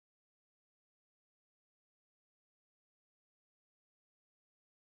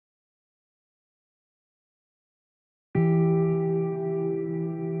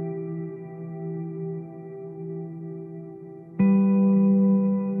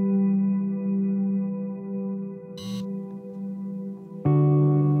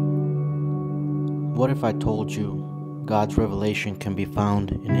What if I told you God's revelation can be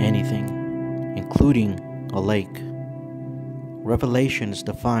found in anything, including a lake? Revelation is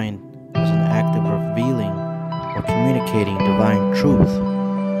defined as an act of revealing or communicating divine truth,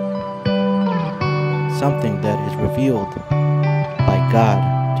 something that is revealed by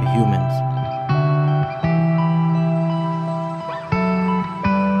God to humans.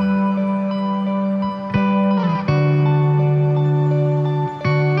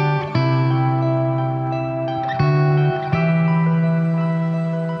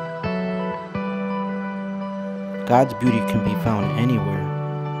 God's beauty can be found anywhere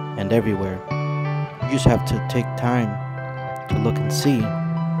and everywhere. You just have to take time to look and see.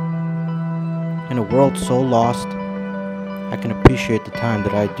 In a world so lost, I can appreciate the time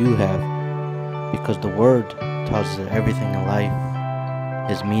that I do have, because the Word tells us that everything in life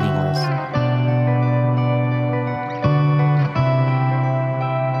is meaningless.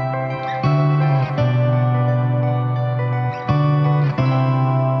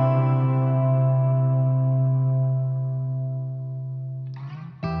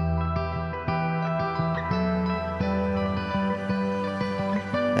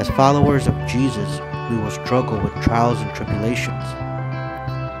 As followers of Jesus, we will struggle with trials and tribulations.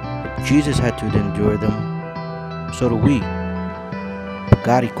 If Jesus had to endure them, so do we. But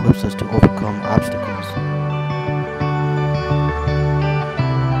God equips us to overcome obstacles.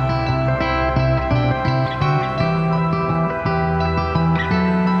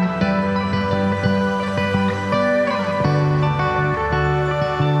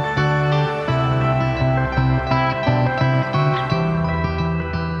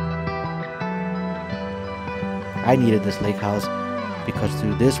 I needed this lake house because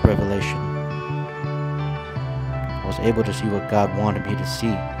through this revelation, I was able to see what God wanted me to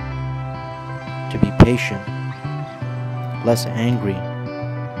see. To be patient, less angry,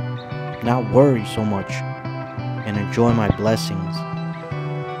 not worry so much, and enjoy my blessings,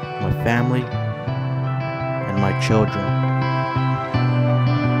 my family, and my children.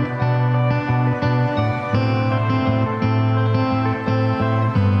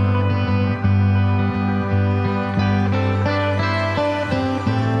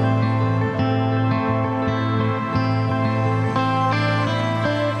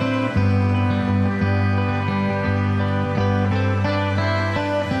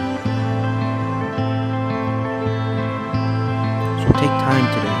 Take time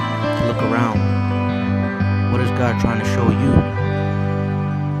today to look around. What is God trying to show you?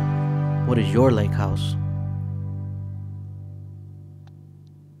 What is your lake house?